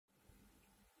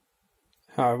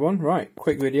Hi everyone, right,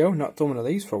 quick video, not done one of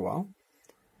these for a while.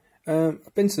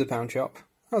 I've been to the pound shop,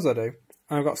 as I do,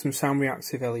 and I've got some sound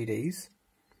reactive LEDs,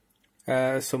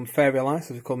 some fairy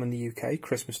lights as we call them in the UK,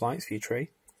 Christmas lights for your tree,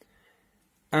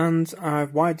 and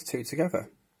I've wired the two together.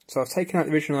 So I've taken out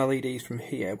the original LEDs from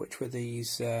here, which were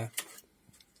these, let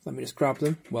me just grab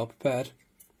them, well prepared,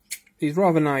 these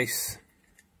rather nice,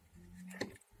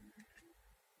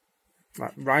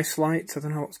 like rice lights, I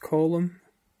don't know what to call them.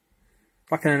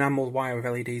 Like an enamelled wire with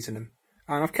LEDs in them.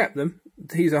 And I've kept them.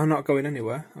 These are not going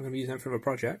anywhere. I'm going to be using them for a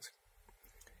project.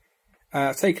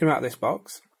 I've taken them out of this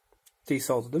box.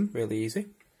 Desoldered them, really easy.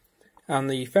 And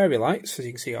the fairy lights, as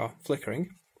you can see, are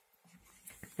flickering.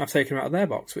 I've taken them out of their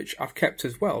box, which I've kept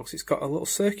as well, because it's got a little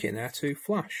circuit in there to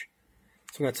flash.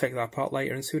 So I'm going to take that apart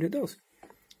later and see what it does.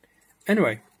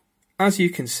 Anyway, as you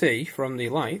can see from the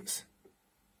lights,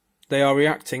 they are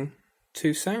reacting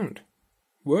to sound.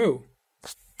 Whoa!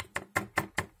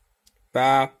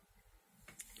 Bah.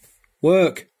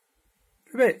 Work.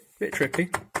 A bit trippy.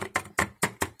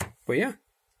 But yeah.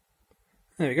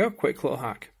 There we go, quick little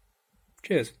hack.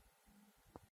 Cheers.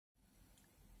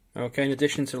 Okay, in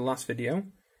addition to the last video,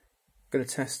 I'm going to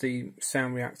test the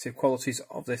sound reactive qualities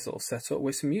of this little setup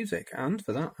with some music, and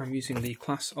for that I'm using the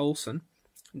Class Olson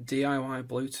DIY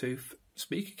Bluetooth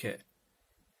speaker kit.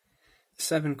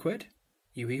 £7.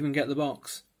 You even get the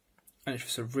box. And it's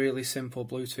just a really simple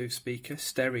Bluetooth speaker,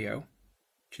 stereo,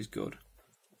 which is good.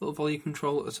 Little volume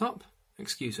control at the top,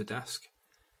 excuse the desk.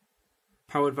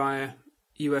 Powered via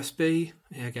USB,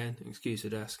 here again, excuse the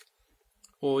desk.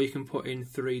 Or you can put in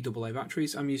 3 AA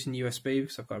batteries. I'm using USB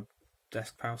because I've got a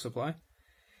desk power supply.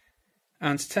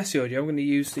 And to test the audio, I'm going to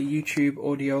use the YouTube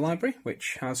audio library,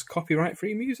 which has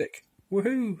copyright-free music.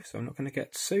 Woohoo! So I'm not going to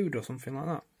get sued or something like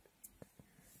that.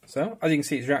 So, as you can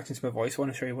see, it's reacting to my voice. I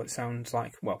want to show you what it sounds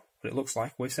like, well, what it looks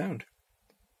like with sound.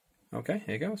 Okay,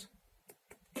 here goes.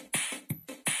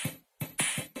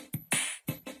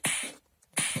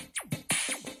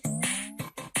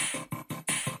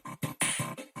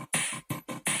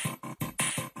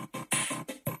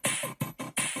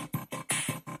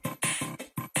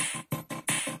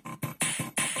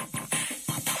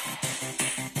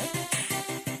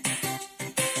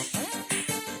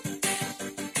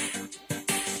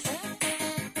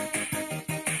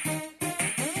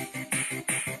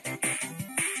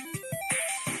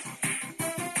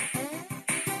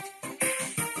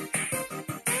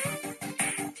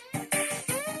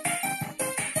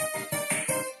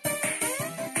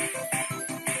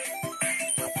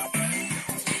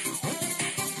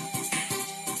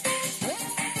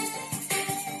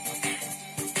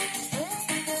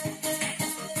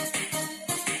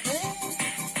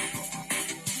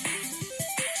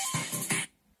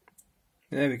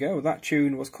 There we go, that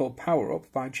tune was called Power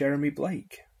Up by Jeremy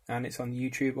Blake, and it's on the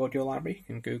YouTube audio library. You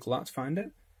can Google that to find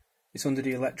it. It's under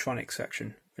the electronics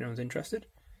section, if anyone's interested.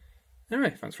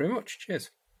 Anyway, thanks very much, cheers.